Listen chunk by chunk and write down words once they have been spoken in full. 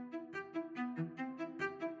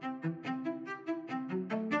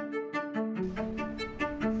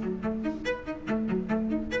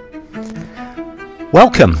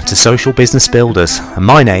Welcome to Social Business Builders, and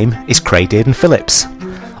my name is Craig Dearden Phillips.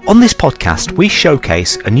 On this podcast, we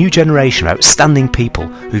showcase a new generation of outstanding people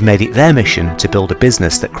who've made it their mission to build a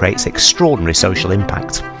business that creates extraordinary social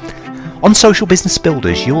impact. On Social Business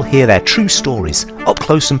Builders, you'll hear their true stories, up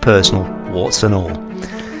close and personal, warts and all.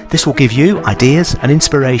 This will give you ideas and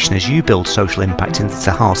inspiration as you build social impact into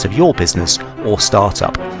the heart of your business or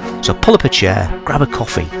startup. So pull up a chair, grab a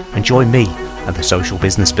coffee, and join me and the Social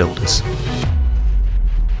Business Builders.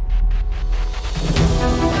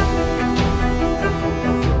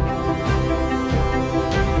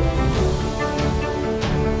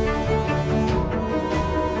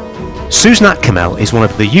 Susan Atkamel is one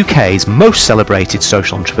of the UK's most celebrated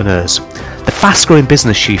social entrepreneurs. The fast-growing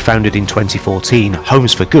business she founded in 2014,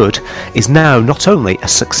 Homes for Good, is now not only a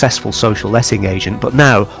successful social letting agent, but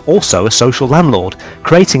now also a social landlord,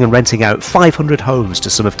 creating and renting out 500 homes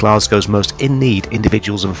to some of Glasgow's most in-need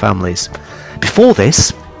individuals and families. Before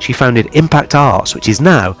this, she founded Impact Arts, which is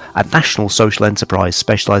now a national social enterprise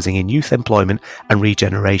specialising in youth employment and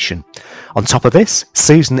regeneration. On top of this,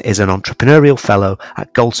 Susan is an entrepreneurial fellow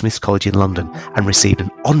at Goldsmiths College in London and received an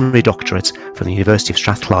honorary doctorate from the University of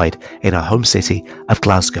Strathclyde in her home city of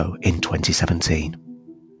Glasgow in 2017.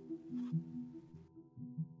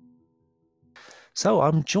 So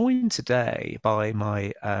I'm joined today by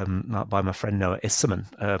my friend Noah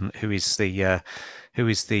Isserman, who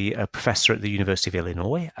is the professor at the University of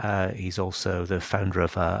Illinois. He's also the founder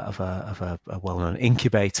of a well-known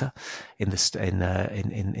incubator in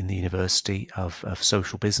the University of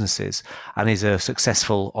Social Businesses, and is a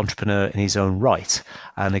successful entrepreneur in his own right,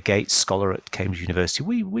 and a Gates Scholar at Cambridge University.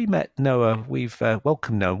 We met Noah. We've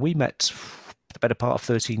welcomed Noah. We met the better part of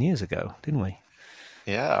 13 years ago, didn't we?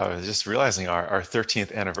 Yeah, I was just realizing our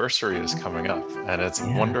 13th anniversary is coming up, and it's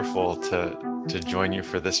wonderful to join you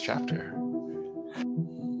for this chapter.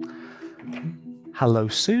 Hello,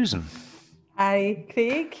 Susan. Hi,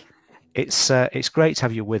 Craig. It's great to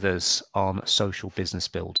have you with us on Social Business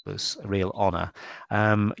Builders. A real honour.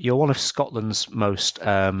 You're one of Scotland's most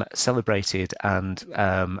celebrated and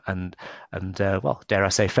well, dare I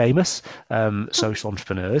say, famous social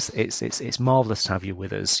entrepreneurs. It's marvellous to have you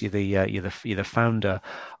with us. You're the founder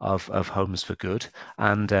of Homes for Good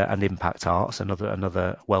and Impact Arts,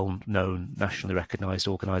 another well-known, nationally recognised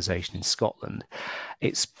organisation in Scotland.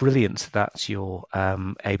 It's brilliant that you're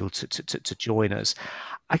able to join us.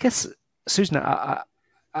 I guess, Susan,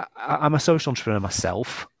 I'm a social entrepreneur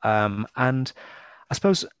myself, and I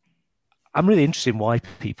suppose I'm really interested in why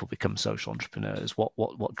people become social entrepreneurs,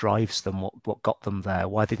 what drives them, what got them there,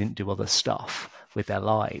 why they didn't do other stuff with their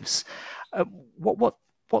lives.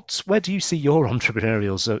 Where do you see your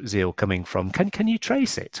entrepreneurial zeal coming from? Can you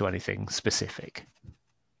trace it to anything specific?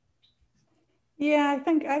 Yeah,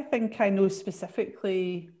 I think I know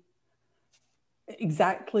specifically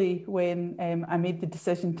exactly when I made the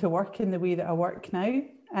decision to work in the way that I work now.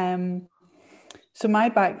 So my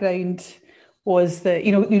background was that,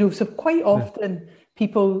 so quite often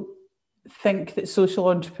people think that social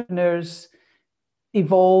entrepreneurs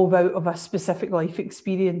evolve out of a specific life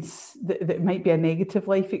experience that might be a negative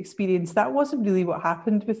life experience. That wasn't really what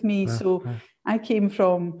happened with me. I came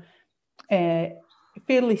from a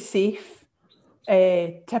fairly safe,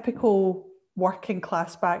 typical working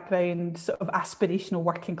class background, sort of aspirational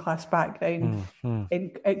working class background,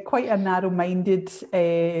 in quite a narrow-minded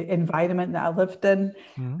environment that I lived in.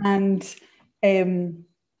 And there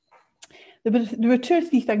were two or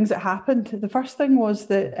three things that happened. The first thing was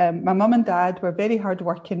that my mum and dad were very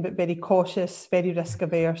hardworking, but very cautious, very risk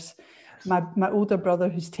averse. My older brother,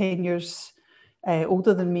 who's 10 years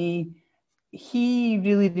older than me, he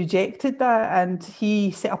really rejected that, and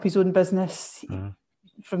he set up his own business.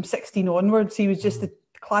 From 16 onwards, he was just a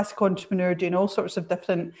classic entrepreneur doing all sorts of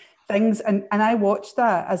different things. And I watched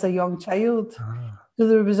that as a young child. So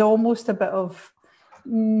there was almost a bit of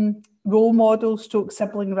role model stroke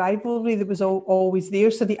sibling rivalry that was always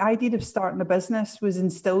there. So the idea of starting a business was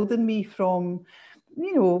instilled in me from,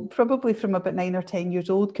 probably from about 9 or 10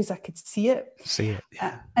 years old, because I could see it.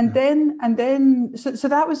 And then, so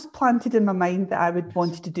that was planted in my mind that I would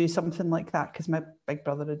wanted to do something like that because my big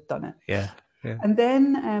brother had done it. Yeah. And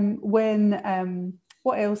then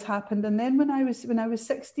what else happened? And then when I was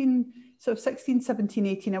 16, sort of 16, 17,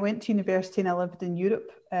 18, I went to university and I lived in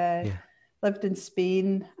Europe, lived in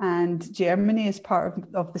Spain and Germany as part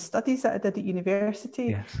of the studies that I did at university.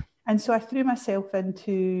 Yes. And so I threw myself right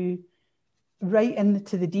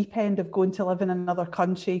into the deep end of going to live in another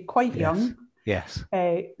country quite young. Yes.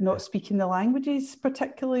 Not speaking the languages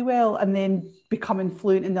particularly well, and then becoming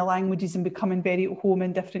fluent in the languages and becoming very at home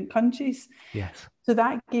in different countries. Yes. So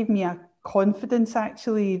that gave me a confidence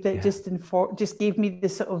actually that Yeah. just gave me the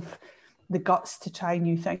sort of the guts to try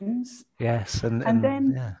new things. Yes, And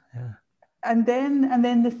then yeah, yeah. and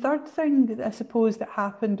then the third thing that I suppose that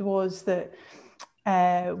happened was that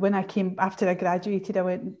when I came after I graduated, I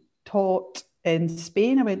went and taught in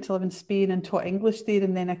Spain. I went to live in Spain and taught English there,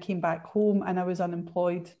 and then I came back home and I was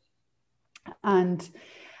unemployed. And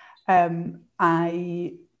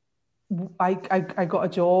I got a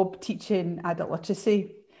job teaching adult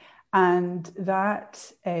literacy, and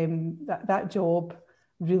that job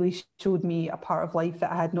really showed me a part of life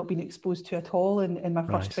that I had not been exposed to at all in my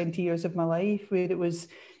first 20 years of my life, where it was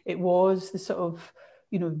the sort of,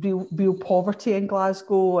 you know, real poverty in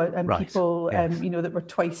Glasgow, and people you know, that were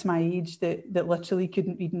twice my age that literally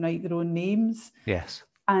couldn't read and write their own names. Yes.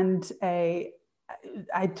 And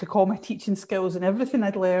I took all my teaching skills and everything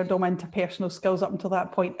I'd learned, all my interpersonal skills up until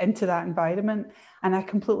that point, into that environment, and I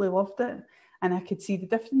completely loved it. And I could see the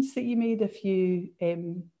difference that you made if you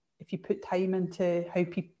put time into how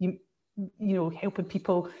people, you know, helping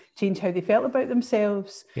people change how they felt about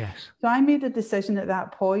themselves. Yes. So I made a decision at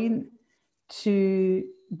that point to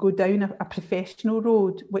go down a professional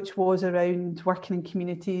road, which was around working in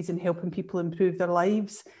communities and helping people improve their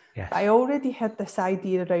lives. Yes. I already had this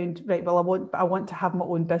idea around, right, well, I want to have my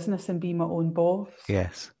own business and be my own boss.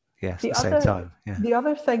 Yes. Yes. At the same time. Yeah. The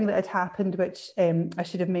other thing that had happened, which I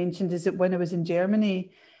should have mentioned, is that when I was in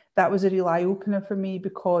Germany, that was a real eye-opener for me,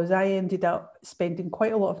 because I ended up spending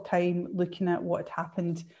quite a lot of time looking at what had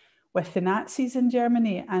happened with the Nazis in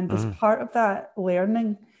Germany. And as part of that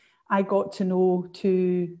learning, I got to know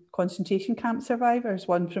 2 concentration camp survivors,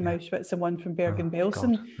 one from Auschwitz and one from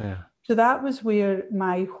Bergen-Belsen. Yeah. So that was where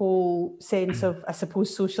my whole sense of, I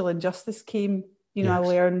suppose, social injustice came. You know, I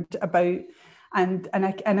learned about, and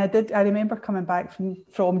I remember coming back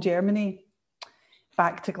from Germany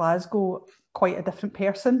back to Glasgow quite a different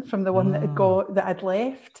person from the one that I'd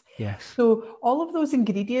left. Yes. So all of those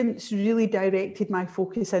ingredients really directed my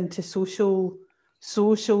focus into social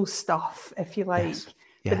stuff, if you like. Yes.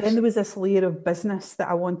 But then there was this layer of business that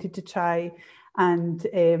I wanted to try, and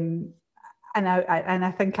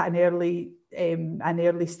I think at an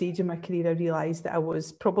early stage in my career, I realised that I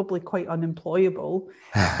was probably quite unemployable,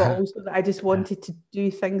 but also that I just wanted to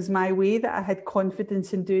do things my way, that I had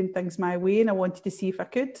confidence in doing things my way, and I wanted to see if I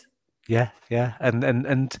could. Yeah, yeah,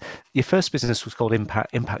 and your first business was called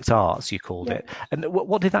Impact Arts. You called it, and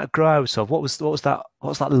what did that grow out of? What was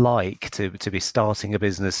that like to be starting a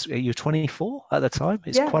business? You were 24 at the time.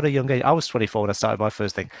 It's quite a young age. I was 24 when I started my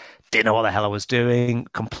first thing. Didn't know what the hell I was doing.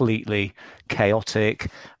 Completely chaotic.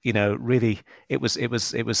 You know, really, it was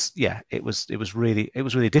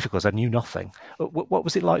really difficult. I knew nothing. What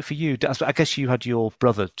was it like for you? I guess you had your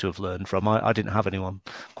brother to have learned from. I didn't have anyone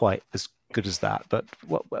quite as good as that, but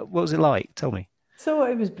what was it like? Tell me. So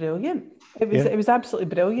it was brilliant. It was absolutely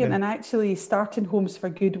brilliant, and actually starting Homes for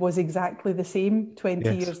Good was exactly the same 20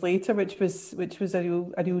 years later, which was a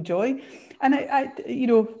real joy. And I you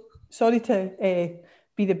know, sorry to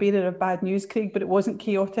be the bearer of bad news, Craig, but it wasn't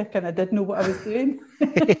chaotic, and I did know what I was doing.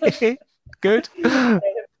 Good.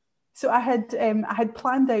 So I had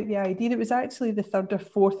planned out the idea. It was actually the 3rd or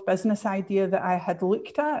 4th business idea that I had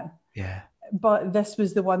looked at. Yeah. But this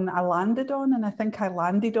was the one that I landed on, and I think I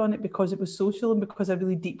landed on it because it was social and because I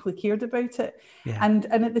really deeply cared about it. Yeah. And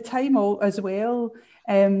at the time as well,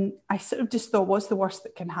 I sort of just thought, what's the worst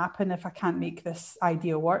that can happen if I can't make this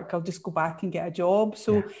idea work? I'll just go back and get a job.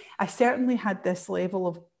 So I certainly had this level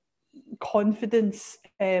of confidence,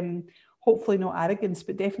 hopefully not arrogance,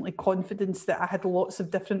 but definitely confidence that I had lots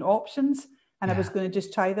of different options, and I was going to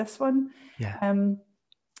just try this one. Yeah.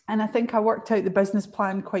 And I think I worked out the business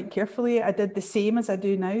plan quite carefully. I did the same as I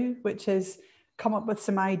do now, which is come up with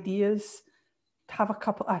some ideas, have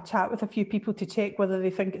a chat with a few people to check whether they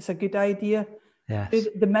think it's a good idea. Yes. Do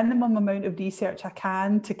the minimum amount of research I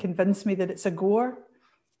can to convince me that it's a goer,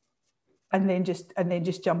 and then just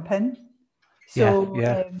jump in. So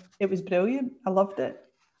it was brilliant. I loved it.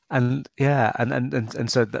 And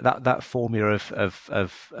so that formula of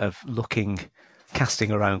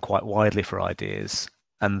casting around quite widely for ideas,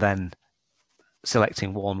 and then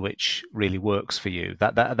selecting one which really works for you.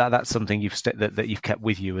 That's something that you've kept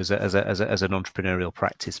with you as an entrepreneurial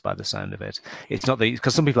practice, by the sound of it. It's not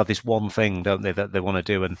because some people have this one thing, don't they, that they want to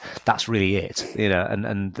do, and that's really it, you know,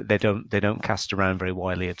 and they don't cast around very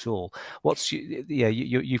widely at all.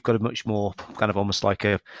 You've got a much more kind of almost like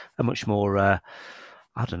a much more I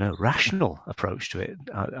don't know, rational approach to it.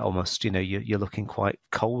 Almost, you know, you're looking quite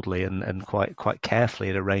coldly and quite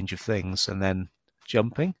carefully at a range of things, and then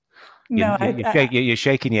jumping. No, You're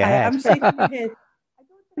shaking your head. I'm shaking my head. I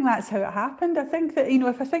don't think that's how it happened. I think that, you know,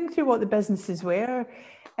 if I think through what the businesses were,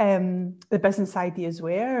 the business ideas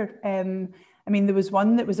were, I mean, there was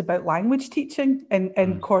one that was about language teaching in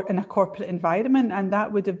a corporate environment, and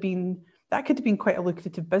that could have been quite a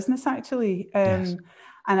lucrative business, actually. Yes.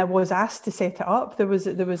 And I was asked to set it up. There was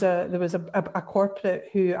a corporate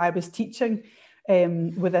who I was teaching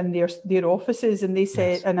within their offices, and they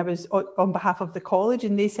said, Yes. and I was on behalf of the college,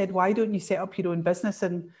 and they said, why don't you set up your own business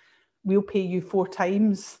and we'll pay you 4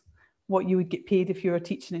 times what you would get paid if you were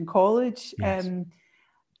teaching in college. Yes.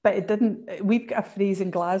 But it didn't. We've got a phrase in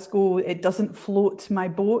Glasgow, it doesn't float my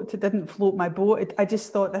boat. It didn't float my boat. I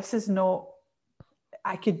just thought, this is not,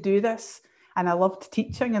 I could do this. And I loved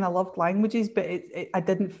teaching and I loved languages, but I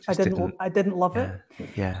didn't love it.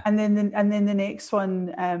 Yeah. And then the next one,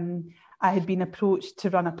 I had been approached to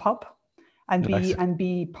run a pub and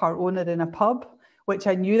be part owner in a pub, which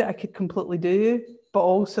I knew that I could completely do, but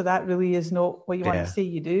also that really is not what you want to say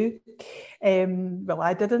you do. Well,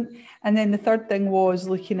 I didn't. And then the third thing was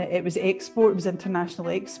looking at, it was export, it was international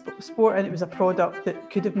export, and it was a product that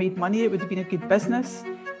could have made money. It would have been a good business,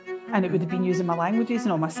 and it would have been using my languages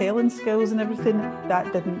and all my selling skills and everything.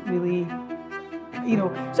 That didn't really, you know,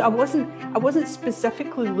 so I wasn't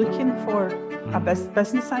specifically looking for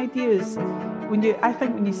business ideas. I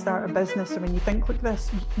think when you start a business, or when you think like this,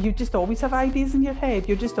 you just always have ideas in your head.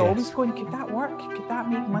 You're just always going, could that work? Could that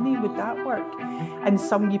make money? Would that work? And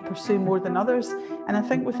some you pursue more than others. And I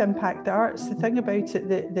think with Impact Arts, the thing about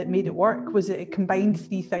it that made it work was that it combined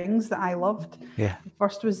 3 things that I loved. Yeah. The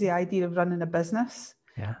first was the idea of running a business.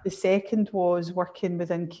 Yeah. The second was working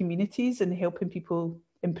within communities and helping people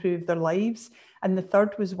improve their lives. And the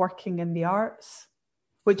third was working in the arts,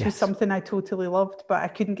 which was something I totally loved, but I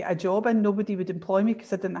couldn't get a job and nobody would employ me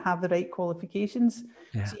because I didn't have the right qualifications.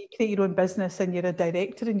 Yeah. So you create your own business and you're a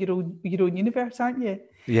director in your own universe, aren't you?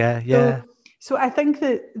 Yeah, yeah. So I think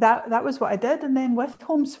that was what I did. And then with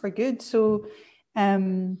Homes for Good, so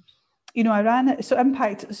you know, I ran it. So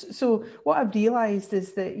Impact. So what I've realised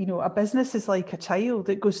is that, you know, a business is like a child.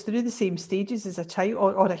 It goes through the same stages as a child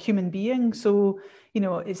or a human being. So, you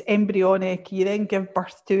know, it's embryonic. You then give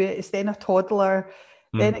birth to it. It's then a toddler.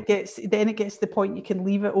 Then it gets to the point you can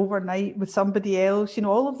leave it overnight with somebody else. You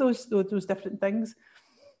know, all of those different things.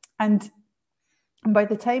 And by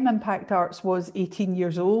the time Impact Arts was 18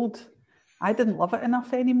 years old, I didn't love it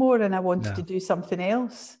enough anymore, and I wanted to do something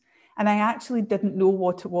else. And I actually didn't know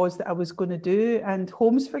what it was that I was going to do. And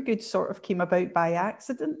Homes for Good sort of came about by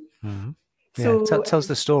accident. Mm-hmm. Yeah, so, tell us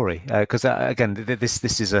the story, because again, this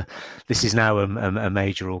is now a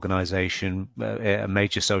major organisation, a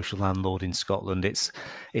major social landlord in Scotland. It's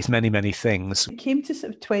many things. It came to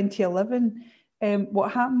sort of 2011.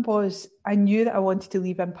 What happened was I knew that I wanted to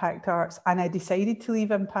leave Impact Arts, and I decided to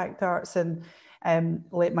leave Impact Arts and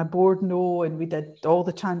let my board know, and we did all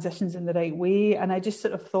the transitions in the right way. And I just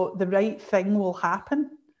sort of thought the right thing will happen.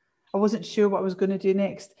 I wasn't sure what I was going to do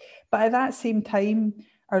next, but at that same time,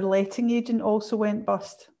 our letting agent also went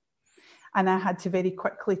bust. And I had to very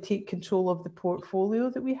quickly take control of the portfolio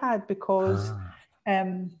that we had, because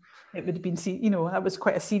it would have been, you know, that was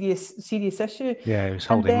quite a serious issue. Yeah, it was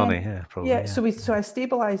holding money, probably. Yeah, so I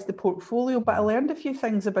stabilised the portfolio, but I learned a few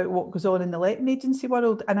things about what goes on in the letting agency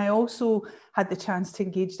world. And I also had the chance to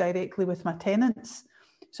engage directly with my tenants.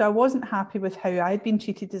 So I wasn't happy with how I'd been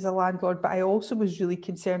treated as a landlord, but I also was really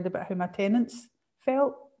concerned about how my tenants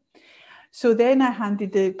felt. So then I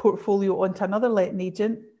handed the portfolio on to another letting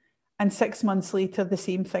agent, and 6 months later, the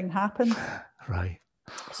same thing happened. Right.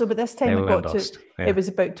 So by this time it was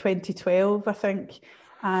about 2012, I think,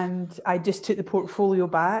 and I just took the portfolio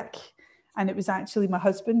back, and it was actually my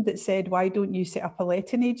husband that said, why don't you set up a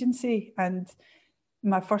letting agency? And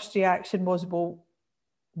my first reaction was, well,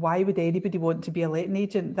 why would anybody want to be a letting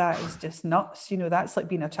agent? That is just nuts. You know, that's like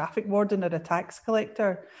being a traffic warden or a tax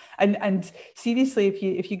collector. And seriously,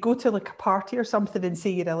 if you go to like a party or something and say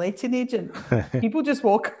you're a letting agent, people just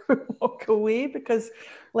walk away, because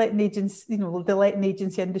letting agents, you know, the letting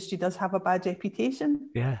agency industry does have a bad reputation.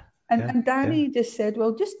 Yeah. And Danny just said,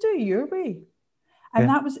 well, just do it your way. And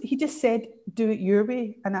he just said, do it your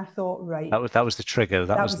way. And I thought, right. That was the trigger.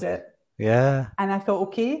 That was it. Yeah. And I thought,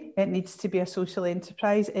 okay, it needs to be a social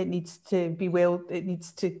enterprise. It needs to be it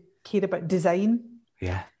needs to care about design.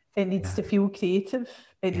 Yeah. It needs to feel creative.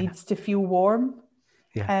 It needs to feel warm.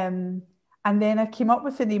 Yeah. And then I came up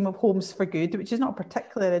with the name of Homes for Good, which is not a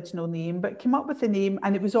particularly original name, but came up with the name,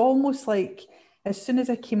 and it was almost like as soon as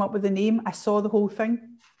I came up with the name, I saw the whole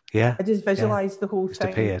thing. Yeah. I just visualized the whole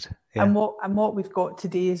thing. Appeared. Yeah. And what we've got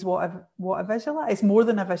today is what I visualized. It's more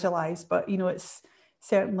than I visualized, but you know, it's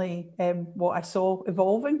certainly what I saw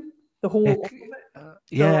evolving. the whole.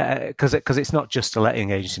 Yeah, because it's not just a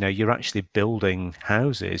letting agency. You're actually building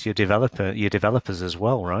houses. You're developers as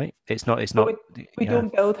well, right? It's not. We Yeah.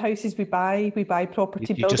 don't build houses. We buy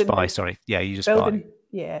property. You just buy. Sorry. Yeah, you just buy.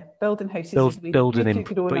 Building houses is way too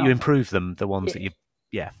grown but up. you improve them. The ones that you.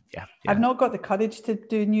 Yeah. I've not got the courage to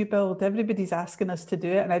do new build. Everybody's asking us to do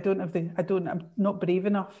it, and I'm not brave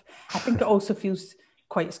enough. I think it also feels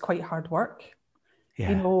it's quite hard work.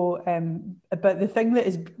 Yeah. But the thing that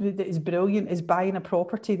is brilliant is buying a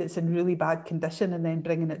property that's in really bad condition and then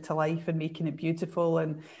bringing it to life and making it beautiful.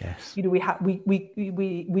 And yes,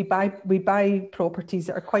 we buy properties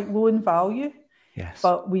that are quite low in value. Yes.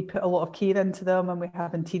 But we put a lot of care into them, and we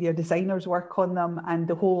have interior designers work on them. And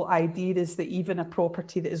the whole idea is that even a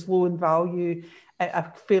property that is low in value at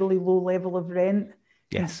a fairly low level of rent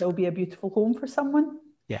can still be a beautiful home for someone.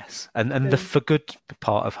 Yes, and the for good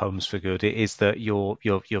part of Homes for Good is that your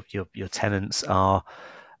tenants are,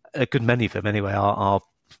 a good many of them anyway, are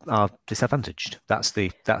disadvantaged. That's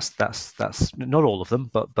not all of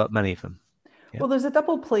them, but many of them. Yeah. Well, there's a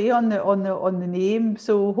double play on the name.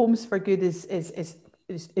 So Homes for Good is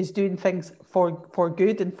doing things for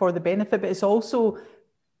good and for the benefit, but it's also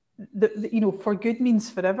for good means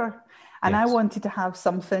forever. And I wanted to have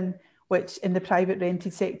something which in the private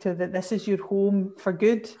rented sector, that this is your home for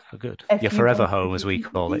good. For good. Your forever home, as we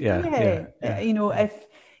call it. Yeah.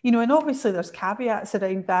 And obviously there's caveats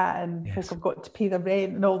around that, and folk have got to pay the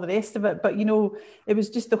rent and all the rest of it. But, it was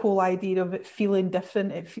just the whole idea of it feeling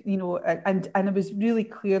different, and it was really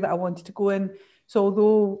clear that I wanted to go in. So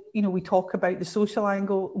although, we talk about the social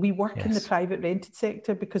angle, we work in the private rented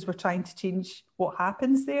sector because we're trying to change what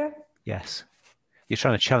happens there. Yes. You're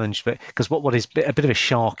trying to challenge, but because what is a bit of a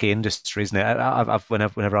sharky industry, isn't it?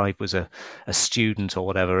 Whenever I was a student or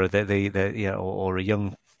whatever, or a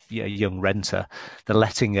young renter, the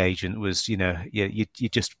letting agent was, you'd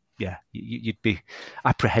be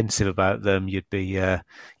apprehensive about them. You'd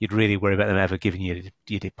really worry about them ever giving you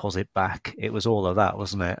your deposit back. It was all of that,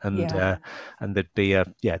 wasn't it? And there'd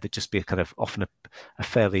just be a kind of often a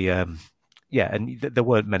fairly and there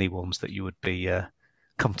weren't many ones that you would be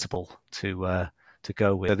comfortable to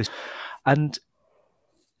go with. And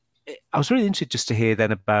I was really interested just to hear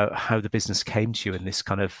then about how the business came to you in this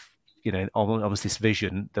kind of, almost this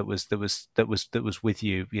vision that was with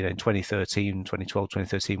you, in 2013, 2012,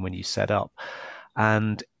 2013 when you set up.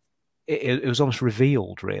 And it was almost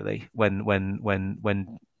revealed really when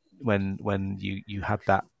you had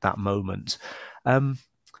that moment. When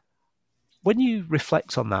you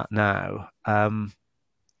reflect on that now, I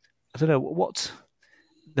don't know what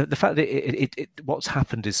the fact that what's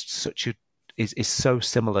happened is so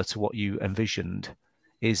similar to what you envisioned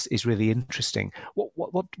is really interesting.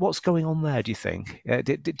 What's going on there? Do you think?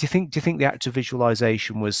 Do you think the act of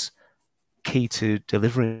visualization was key to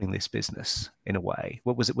delivering this business in a way?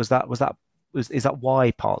 Is that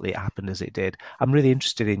why partly it happened as it did? I'm really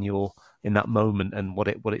interested in that moment and what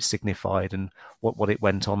it signified and what it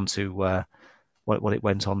went on to what it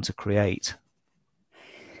went on to create.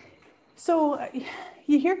 So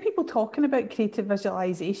you hear people talking about creative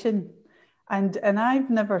visualization, and I've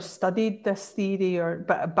never studied this theory,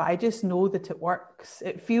 but I just know that it works.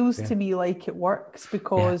 It feels to me like it works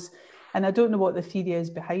because, and I don't know what the theory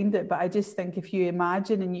is behind it, but I just think if you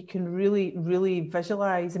imagine and you can really, really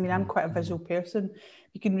visualize, I'm quite a visual person,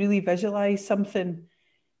 you can really visualize something,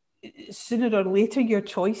 sooner or later your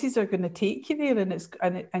choices are going to take you there,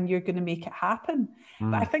 and you're going to make it happen.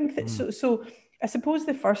 But I think that so I suppose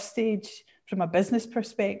the first stage from a business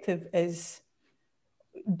perspective is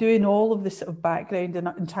doing all of this sort of background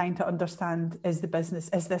and trying to understand, is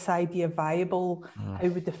this idea viable? How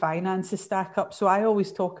would the finances stack up? So I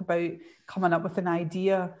always talk about coming up with an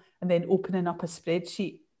idea and then opening up a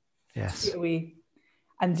spreadsheet straight away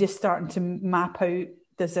and just starting to map out,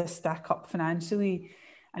 does this stack up financially?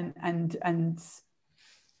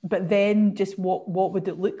 But then just what would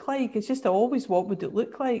it look like? It's just always what would it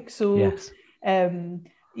look like? So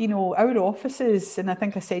our offices, and I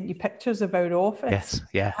think I sent you pictures of our office.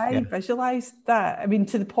 I visualized that.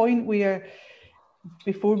 To the point where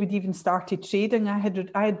before we'd even started trading, I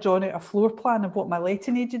had drawn out a floor plan of what my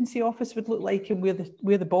letting agency office would look like and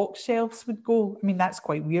where the box shelves would go. That's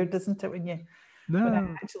quite weird, isn't it? When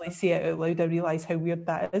I actually say it out loud, I realise how weird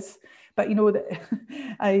that is. But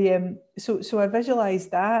so I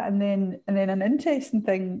visualised that, and then an interesting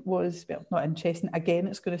thing was, well, not interesting. Again,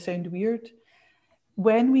 it's going to sound weird.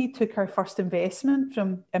 When we took our first investment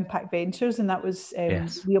from Impact Ventures, and that was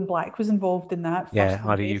Liam Black was involved in that.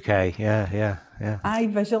 ID UK. Yeah. I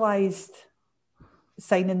visualised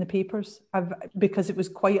signing the papers because it was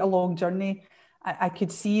quite a long journey. I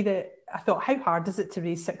could see that I thought, how hard is it to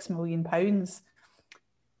raise £6 million?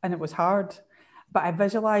 And it was hard. But I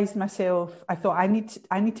visualised myself. I thought, I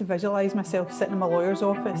need to visualise myself sitting in my lawyer's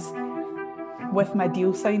office with my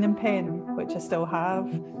deal signing pen, which I still have,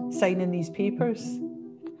 signing these papers.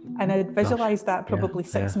 And I visualised that probably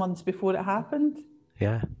 6 months before it happened.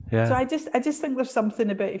 Yeah. So I just think there's something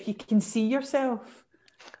about, if you can see yourself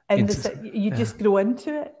in this, you just grow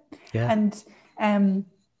into it. Yeah. And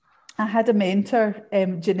I had a mentor,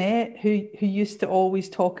 Jeanette, who used to always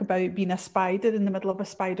talk about being a spider in the middle of a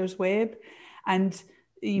spider's web. And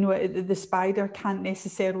the spider can't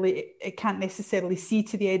necessarily see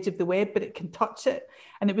to the edge of the web, but it can touch it.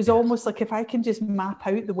 And it was almost like, if I can just map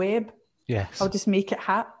out the web, I'll just make it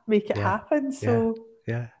happen. So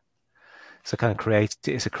yeah. It's a kind of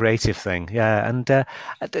it's a creative thing. Yeah. And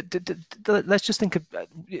let's just think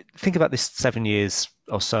about this 7 years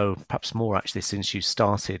or so, perhaps more actually, since you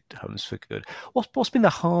started Homes for Good. What's been the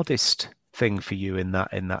hardest thing for you in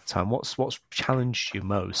that time? What's challenged you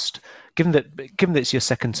most, given that it's your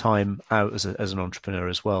second time out as an entrepreneur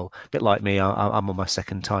as well? A bit like me, I'm on my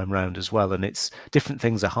second time round as well, and it's different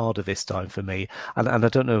things are harder this time for me, and I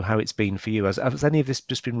don't know how it's been for you. Has any of this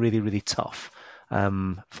just been really, really tough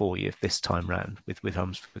for you this time round with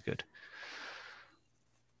Homes for Good?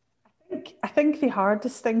 I think the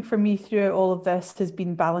hardest thing for me throughout all of this has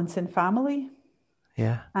been balancing family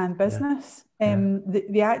and business.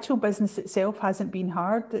 The actual business itself hasn't been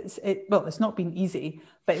hard. It's not been easy,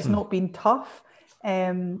 but it's not been tough.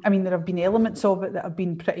 I mean, there have been elements of it that have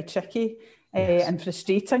been pretty tricky and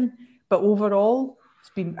frustrating, but overall, it's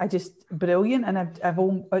been brilliant. And I've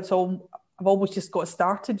always just got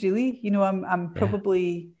started, really. I'm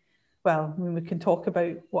probably, well, I mean, we can talk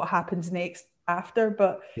about what happens next after,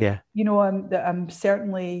 but I'm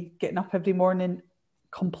certainly getting up every morning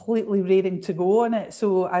completely raring to go on it.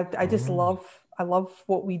 So I just love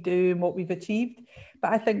what we do and what we've achieved.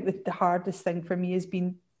 But I think that the hardest thing for me has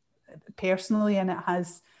been personally, and it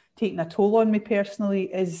has taken a toll on me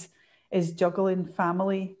personally, is juggling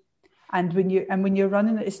family. And when you're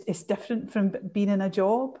running it, it's different from being in a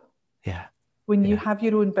job. Yeah. When you have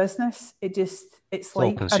your own business, it's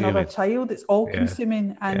like another child. It's all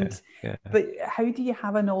consuming. But how do you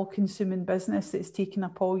have an all consuming business that's taking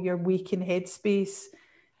up all your waking headspace?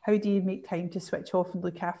 How do you make time to switch off and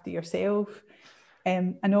look after yourself?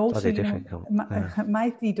 And also, my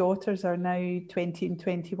 3 daughters are now 20 and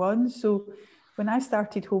 21. So when I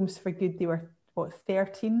started Homes for Good, they were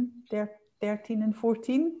 13? They're 13 and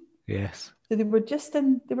 14. Yes. So they were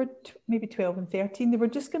maybe 12 and 13. They were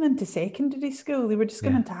just going into secondary school. They were just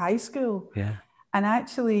going into high school. Yeah. And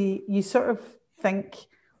actually, you sort of think,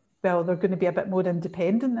 well, they're going to be a bit more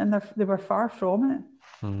independent, and they were far from it.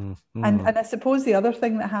 Mm-hmm. And I suppose the other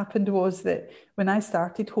thing that happened was that when I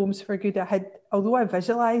started Homes for Good, although I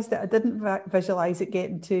visualised it, I didn't visualise it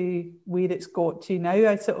getting to where it's got to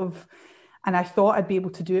now. And I thought I'd be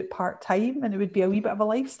able to do it part-time, and it would be a wee bit of a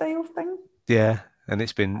lifestyle thing. Yeah. And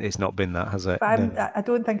it's not been that, has it? But I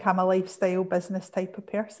don't think I'm a lifestyle business type of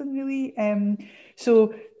person, really.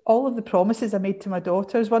 So all of the promises I made to my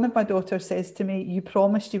daughters, one of my daughters says to me, "You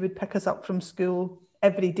promised you would pick us up from school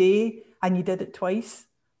every day, and you did it twice."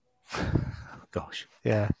 Gosh,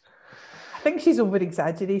 yeah. I think she's over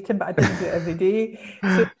exaggerating, but I didn't do it every day.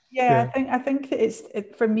 So I think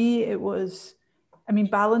that for me it was, I mean,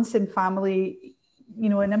 balancing family.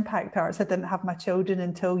 In Impact Arts, I didn't have my children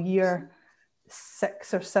until year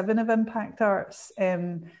 6 or 7 of Impact Arts,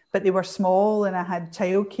 but they were small, and I had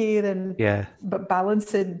childcare, but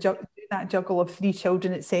balancing that juggle of 3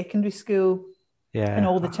 children at secondary school, and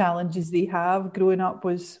all the challenges they have growing up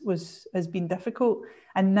has been difficult.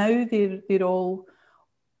 And now they're all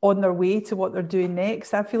on their way to what they're doing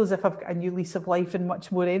next. I feel as if I've got a new lease of life and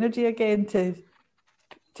much more energy again to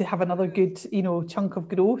have another good chunk of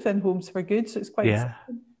growth in Homes for Good. So it's quite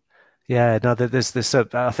exciting. Yeah, no, there's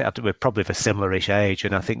I think we're probably of a similar-ish age,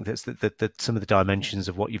 and I think that's that some of the dimensions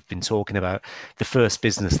of what you've been talking about. The first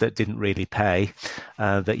business that didn't really pay,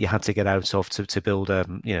 that you had to get out of to build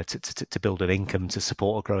to build an income to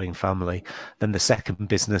support a growing family. Then the second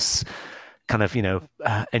business, kind of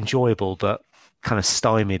enjoyable, but kind of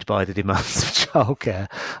stymied by the demands of childcare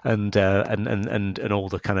and all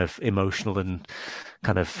the kind of emotional and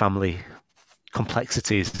kind of family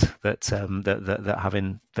complexities that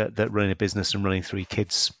running a business and running 3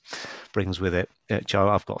 kids brings with it. Joe,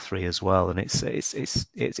 I've got 3 as well, and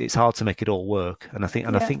it's hard to make it all work. And I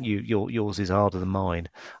think yours is harder than mine.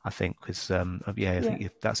 I think because I think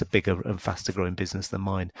that's a bigger and faster growing business than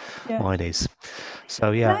mine. Yeah. Mine is.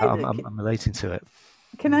 So I'm relating to it.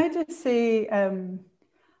 Can I just say,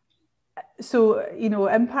 so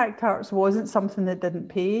Impact Arts wasn't something that didn't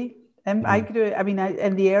pay. I grew. I mean,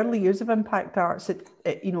 in the early years of Impact Arts,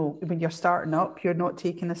 when you're starting up, you're not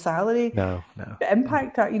taking a salary. No. But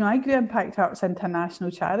Impact Art, I grew Impact Arts International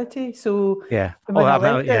Charity. So yeah. when I I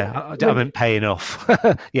left didn't pay enough.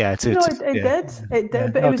 yeah. It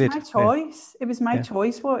did, but it was my choice. It was my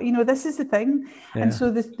choice. This is the thing, and so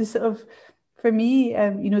the sort of. For me,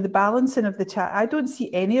 the balancing of the chat, I don't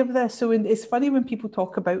see any of this. So it's funny when people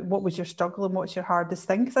talk about what was your struggle and what's your hardest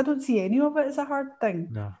thing, because I don't see any of it as a hard thing.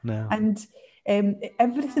 No. And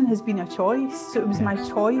everything has been a choice. So it was my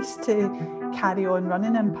choice to carry on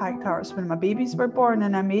running Impact Arts when my babies were born.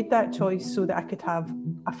 And I made that choice so that I could have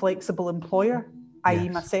a flexible employer, i.e.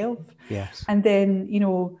 myself. Yes. And then,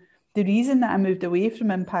 the reason that I moved away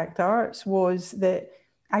from Impact Arts was that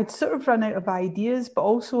I'd sort of run out of ideas, but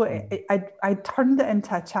also I turned it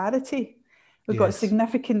into a charity. We got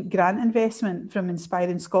significant grant investment from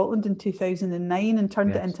Inspiring Scotland in 2009 and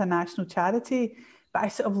turned it into a national charity. But I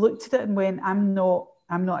sort of looked at it and went, I'm not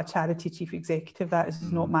a charity chief executive. That is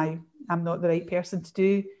I'm not the right person to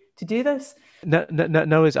do this. No,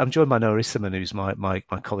 I'm joined by Noah Isserman, who's my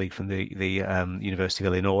colleague from the University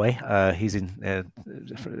of Illinois. He's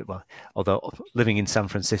although living in San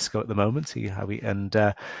Francisco at the moment.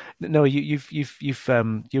 Noah, you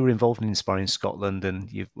were involved in Inspiring Scotland,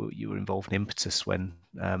 and you were involved in Impetus when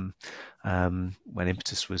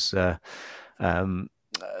Impetus was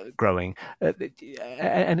growing.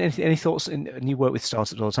 And any thoughts? And you work with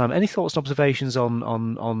startups all the time. Any thoughts and observations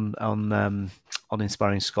on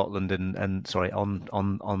Inspiring Scotland and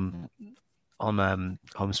on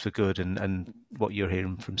Homes for Good and what you're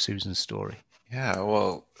hearing from Susan's story? Yeah,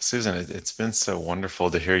 well, Susan, it's been so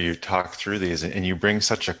wonderful to hear you talk through these, and you bring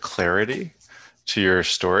such a clarity to your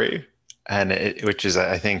story, and which is,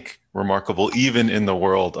 I think, remarkable even in the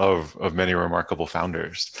world of many remarkable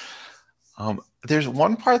founders. There's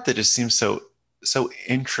one part that just seems so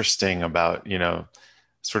interesting about,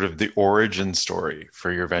 sort of the origin story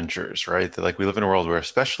for your ventures, right? That, like, we live in a world where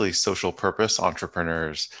especially social purpose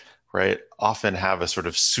entrepreneurs, right, often have a sort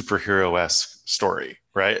of superhero-esque story,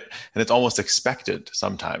 right? And it's almost expected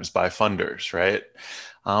sometimes by funders, right?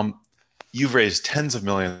 You've raised tens of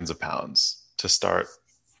millions of pounds to start,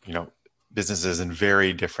 businesses in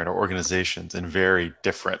very different, or organizations in very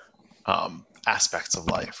different aspects of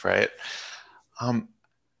life, right?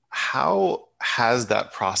 How has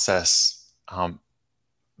that process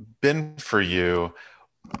been for you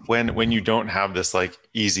when you don't have this like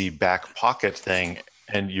easy back pocket thing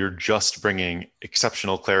and you're just bringing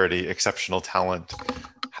exceptional clarity, exceptional talent?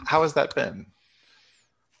 How has that been?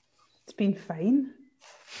 It's been fine.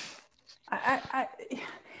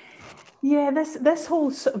 This whole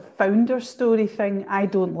sort of founder story thing, I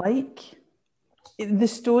don't like. The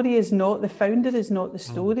story is not, the founder is not the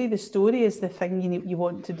story. The story is the thing you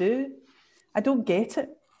want to do. I don't get it.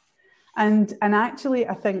 And actually,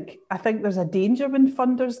 I think there's a danger when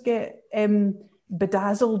funders get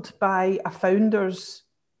bedazzled by a founder's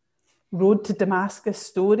road to Damascus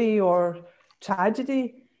story or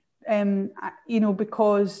tragedy,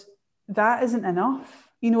 because that isn't enough.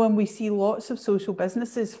 And we see lots of social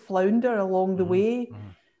businesses flounder along the way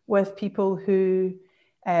with people who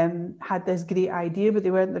had this great idea, but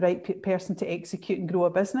they weren't the right person to execute and grow a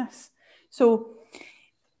business. So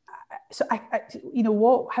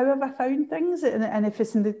how have I found things? And if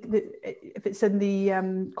it's in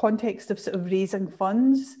the context of sort of raising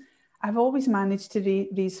funds, I've always managed to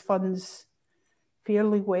raise funds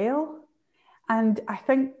fairly well, and I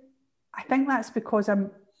think that's because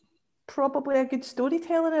I'm probably a good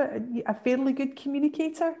storyteller, a fairly good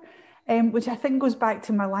communicator. Which I think goes back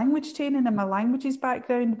to my language training and my languages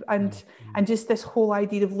background, and just this whole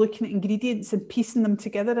idea of looking at ingredients and piecing them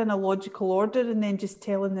together in a logical order and then just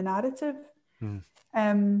telling the narrative.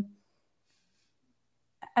 And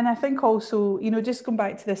I think also, just going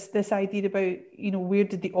back to this idea about, where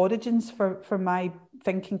did the origins for my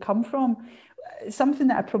thinking come from? Something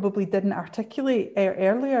that I probably didn't articulate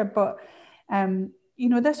earlier, but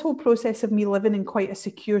this whole process of me living in quite a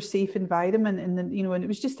secure, safe environment, and it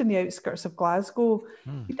was just in the outskirts of Glasgow.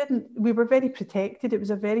 We were very protected. It was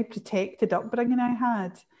a very protected upbringing I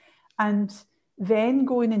had, and then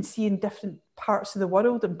going and seeing different parts of the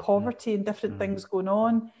world and poverty and different things going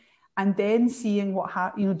on, and then seeing what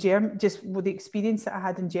happened, just with the experience that I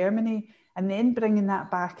had in Germany, and then bringing that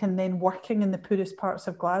back, and then working in the poorest parts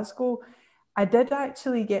of Glasgow. I did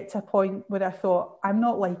actually get to a point where I thought, I'm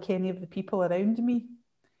not like any of the people around me.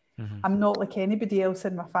 I'm not like anybody else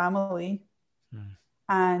in my family.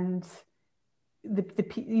 And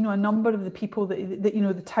a number of the people that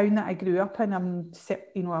the town that I grew up in,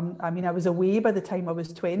 I was away by the time I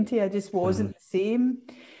was 20. I just wasn't the same.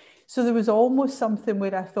 So there was almost something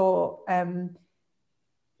where I thought it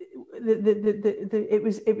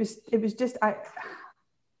was just I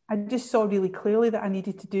just saw really clearly that I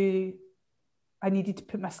needed to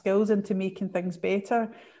put my skills into making things better,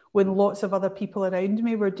 when lots of other people around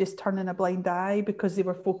me were just turning a blind eye because they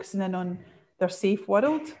were focusing in on their safe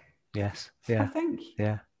world. Yes. I Yeah. think.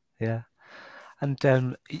 Yeah. Yeah. And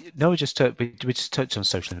no, we just touched on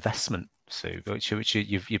social investment, Sue, which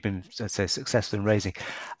you've been, let's say, successful in raising.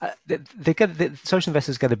 The social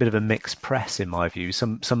investors get a bit of a mixed press, in my view.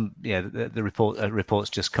 The reports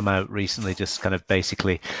just come out recently, just kind of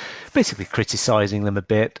basically criticising them a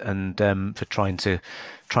bit, and for trying to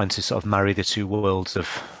sort of marry the two worlds of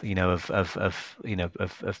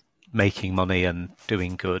making money and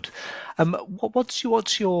doing good. What's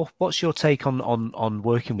your take on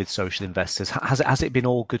working with social investors? Has it been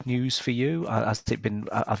all good news for you? Have there been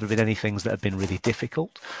any things that have been really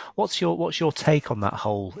difficult? What's your take on that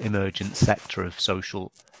whole emergent sector of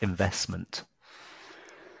social investment?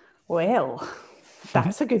 Well,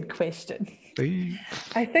 that's a good question.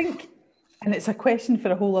 I think, and it's a question for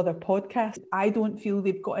a whole other podcast, I don't feel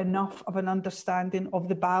they've got enough of an understanding of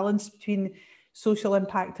the balance between social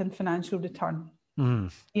impact and financial return. Say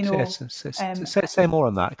more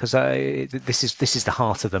on that, because this is the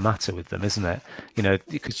heart of the matter with them, isn't it?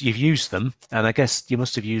 Because you've used them, and I guess you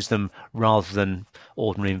must have used them rather than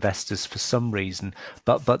ordinary investors for some reason.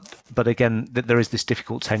 But again, there is this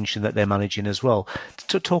difficult tension that they're managing as well.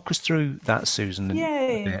 To talk us through that, Susan.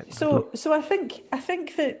 Yeah. So I think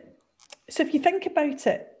that, so if you think about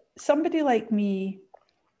it, somebody like me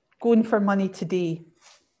going for money today.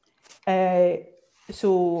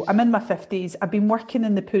 So I'm in my 50s. I've been working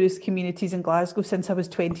in the poorest communities in Glasgow since I was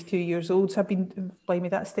 22 years old. So I've been, blimey,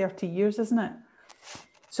 that's 30 years, isn't it?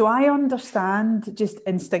 So I understand just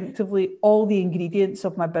instinctively all the ingredients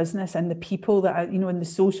of my business and the people that and the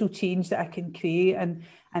social change that I can create, and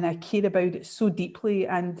I care about it so deeply.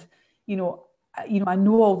 And I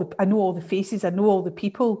know all the faces, I know all the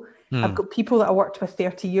people. I've got people that I worked with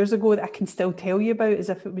 30 years ago that I can still tell you about as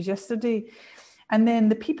if it was yesterday. And then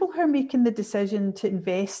the people who are making the decision to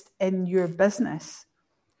invest in your business,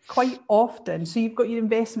 quite often, so you've got your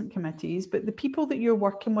investment committees, but the people that you're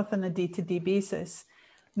working with on a day-to-day basis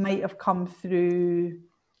might have come through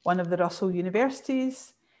one of the Russell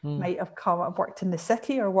universities, might have worked in the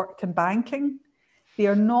city or worked in banking. They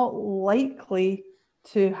are not likely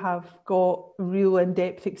to have got real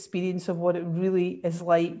in-depth experience of what it really is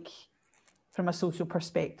like from a social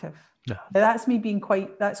perspective. No. Now,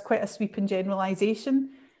 that's quite a sweeping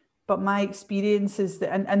generalisation, but my experience is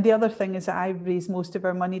that, and the other thing is that I've raised most of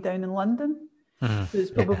our money down in London, so it's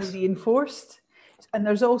probably reinforced. And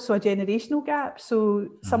there's also a generational gap. So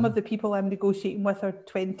some of the people I'm negotiating with are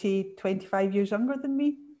 20, 25 years younger than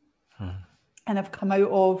me, and have come out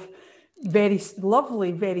of very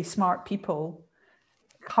lovely, very smart people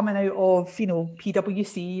coming out of,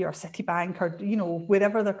 PwC or Citibank or,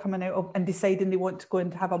 wherever they're coming out of, and deciding they want to go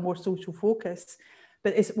and have a more social focus.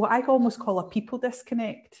 But it's what I almost call a people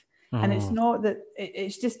disconnect. And it's not that,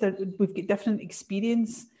 it's just that we've got different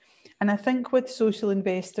experience. And I think with social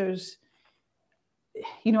investors,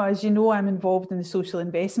 as you know, I'm involved in the Social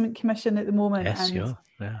Investment Commission at the moment. Yes, and,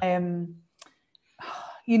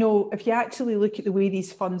 yeah. If you actually look at the way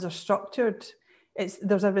these funds are structured,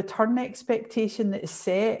 there's a return expectation that is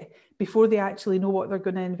set before they actually know what they're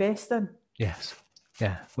going to invest in. Yes,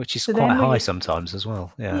 yeah, which is quite high sometimes as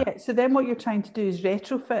well. Yeah. So then what you're trying to do is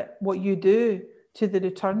retrofit what you do to the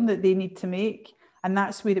return that they need to make, and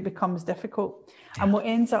that's where it becomes difficult. Yeah. And what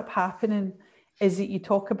ends up happening is that you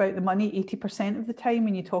talk about the money 80% of the time,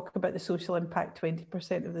 and you talk about the social impact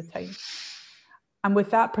 20% of the time. And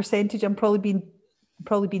with that percentage, I'm probably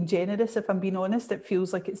being generous. If I'm being honest, it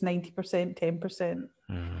feels like it's 90%, 10%.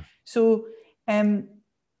 So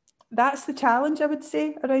that's the challenge, I would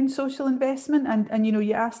say, around social investment. And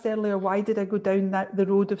you asked earlier, why did I go down the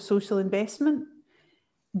road of social investment?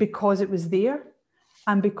 Because it was there,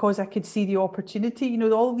 and because I could see the opportunity.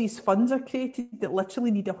 All these funds are created that literally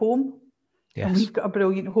need a home. Yes. And we've got a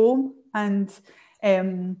brilliant home. And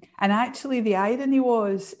actually the irony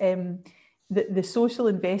was the social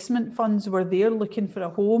investment funds were there looking for a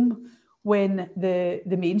home when the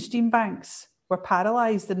mainstream banks were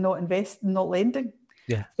paralysed and not lending.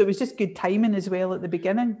 Yeah. So it was just good timing as well at the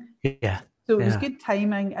beginning. Yeah. So it was good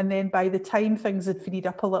timing, and then by the time things had freed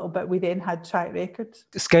up a little bit, we then had track records.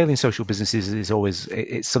 Scaling social businesses is always,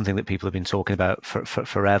 it's something that people have been talking about for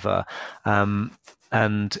forever,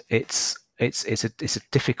 and it's a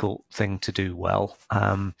difficult thing to do well.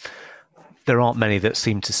 There aren't many that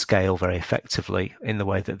seem to scale very effectively in the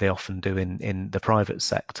way that they often do in the private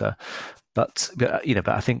sector. but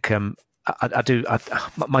I think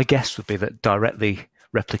my guess would be that directly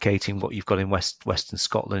replicating what you've got in Western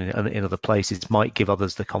Scotland and in other places might give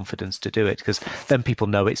others the confidence to do it, because then people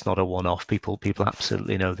know it's not a one-off. People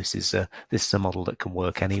absolutely know this is a model that can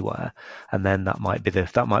work anywhere, and then that might be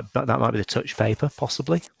the touch paper,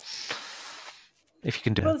 possibly, if you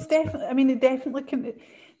can do it. Well, it's definitely. I mean, it definitely can.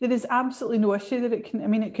 There is absolutely no issue that it can. I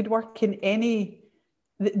mean, it could work in any.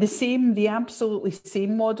 The absolutely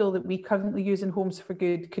same model that we currently use in Homes for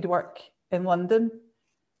Good could work in London.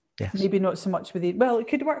 Yes. Maybe not so much with it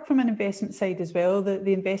could work from an investment side as well.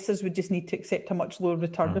 The investors would just need to accept a much lower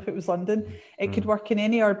return if it was London. It could work in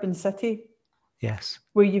any urban city. Yes.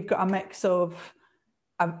 Where you've got a mix of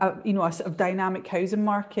a sort of dynamic housing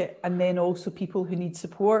market, and then also people who need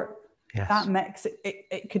support. Yes. That mix,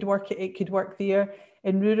 it could work. It could work there.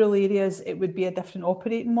 In rural areas, it would be a different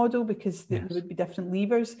operating model, because there would be different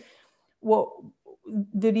levers.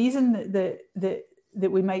 The reason that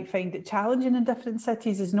we might find it challenging in different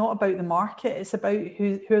cities is not about the market. It's about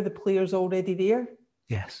who are the players already there.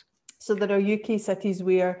 Yes. So there are UK cities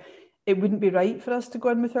where it wouldn't be right for us to go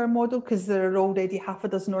in with our model, because there are already half a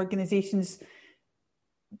dozen organisations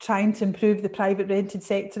trying to improve the private rented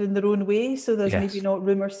sector in their own way. So there's maybe not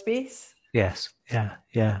room or space. Yes. Yeah.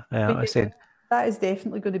 I see. That is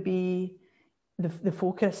definitely going to be the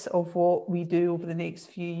focus of what we do over the next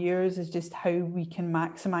few years, is just how we can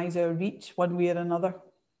maximise our reach one way or another.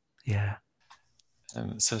 Yeah.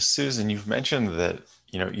 And so, Susan, you've mentioned that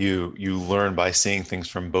you learn by seeing things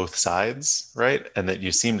from both sides, right? And that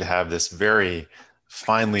you seem to have this very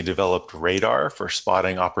finely developed radar for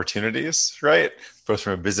spotting opportunities, right? Both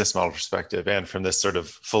from a business model perspective and from this sort of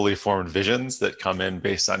fully formed visions that come in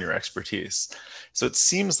based on your expertise. So it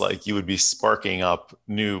seems like you would be sparking up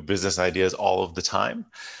new business ideas all of the time.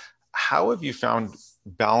 How have you found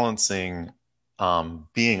balancing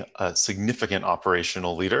being a significant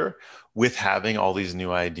operational leader with having all these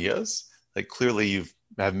new ideas? Like, clearly you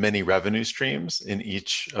have many revenue streams in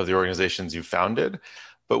each of the organizations you founded,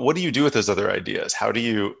 but what do you do with those other ideas? How do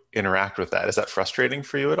you interact with that? Is that frustrating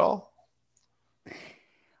for you at all?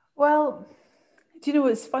 Well, do you know,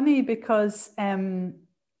 it's funny because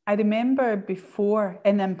I remember before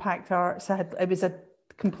in Impact Arts, it was a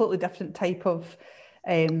completely different type of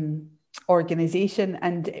organisation,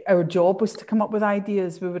 and our job was to come up with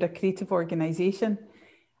ideas. We were a creative organisation,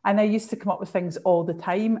 and I used to come up with things all the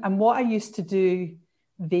time. And what I used to do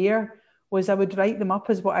there was I would write them up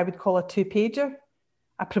as what I would call a two-pager.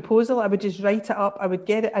 A proposal, I would just write it up, I would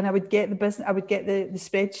get it, and I would get the business, I would get the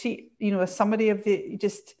spreadsheet, a summary of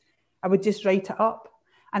I would just write it up,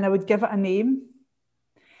 and I would give it a name.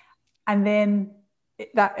 And then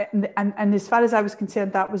and as far as I was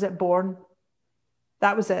concerned, that was it born.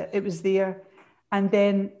 That was it. It was there. And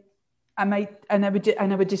then I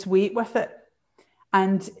would just wait with it.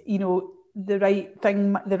 And, the right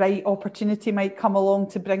thing, the right opportunity might come along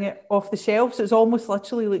to bring it off the shelf. So it's almost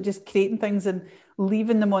literally like just creating things and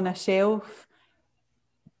leaving them on a shelf.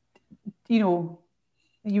 You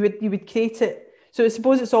would create it. So I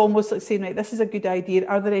suppose it's almost like saying, right, this is a good idea.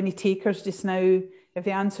 Are there any takers just now? If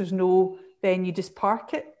the answer is no, then you just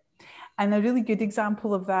park it. And a really good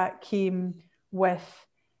example of that came with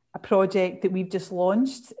a project that we've just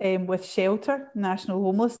launched with Shelter, National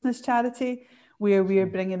Homelessness Charity, where we're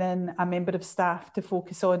bringing in a member of staff to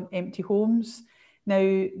focus on empty homes. Now,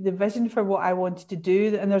 the vision for what I wanted to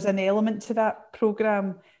do, and there's an element to that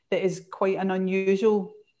programme that is quite an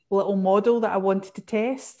unusual little model that I wanted to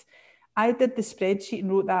test. I did the spreadsheet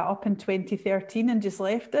and wrote that up in 2013 and just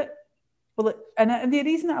left it. Well, and the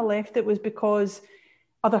reason that I left it was because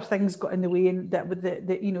other things got in the way, and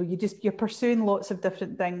you're pursuing lots of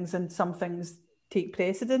different things, and some things take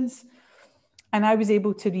precedence. And I was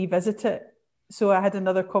able to revisit it. So I had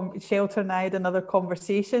Shelter and I had another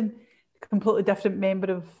conversation, completely different member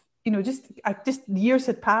of, just years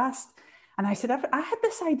had passed. And I said, I had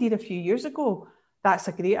this idea a few years ago. That's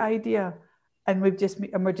a great idea. And we're just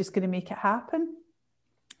going to make it happen.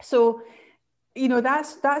 So,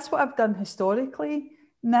 that's what I've done historically.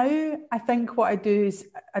 Now, I think what I do is,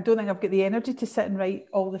 I don't think I've got the energy to sit and write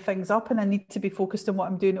all the things up, and I need to be focused on what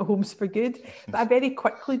I'm doing at Homes for Good. But I very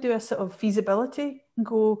quickly do a sort of feasibility and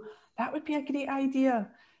go, that would be a great idea.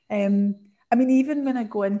 Even when I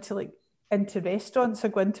go into restaurants or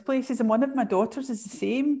go into places, and one of my daughters is the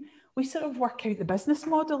same, we sort of work out the business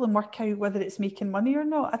model and work out whether it's making money or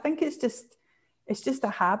not. I think it's just a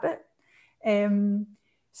habit.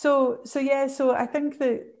 So I think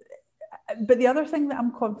that, but the other thing that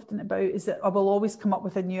I'm confident about is that I will always come up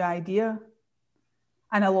with a new idea,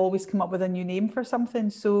 and I'll always come up with a new name for something.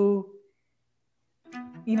 So,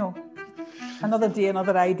 another day,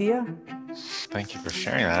 another idea. Thank you for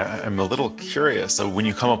sharing that. I'm a little curious. So when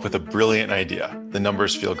you come up with a brilliant idea, the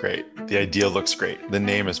numbers feel great, the idea looks great, the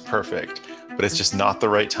name is perfect, but it's just not the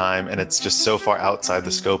right time and it's just so far outside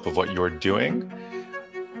the scope of what you're doing.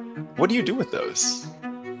 What do you do with those?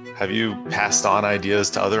 Have you passed on ideas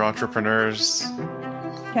to other entrepreneurs?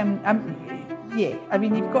 Yeah, I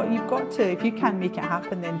mean, you've got to, if you can't make it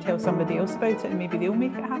happen, then tell somebody else about it and maybe they'll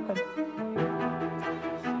make it happen.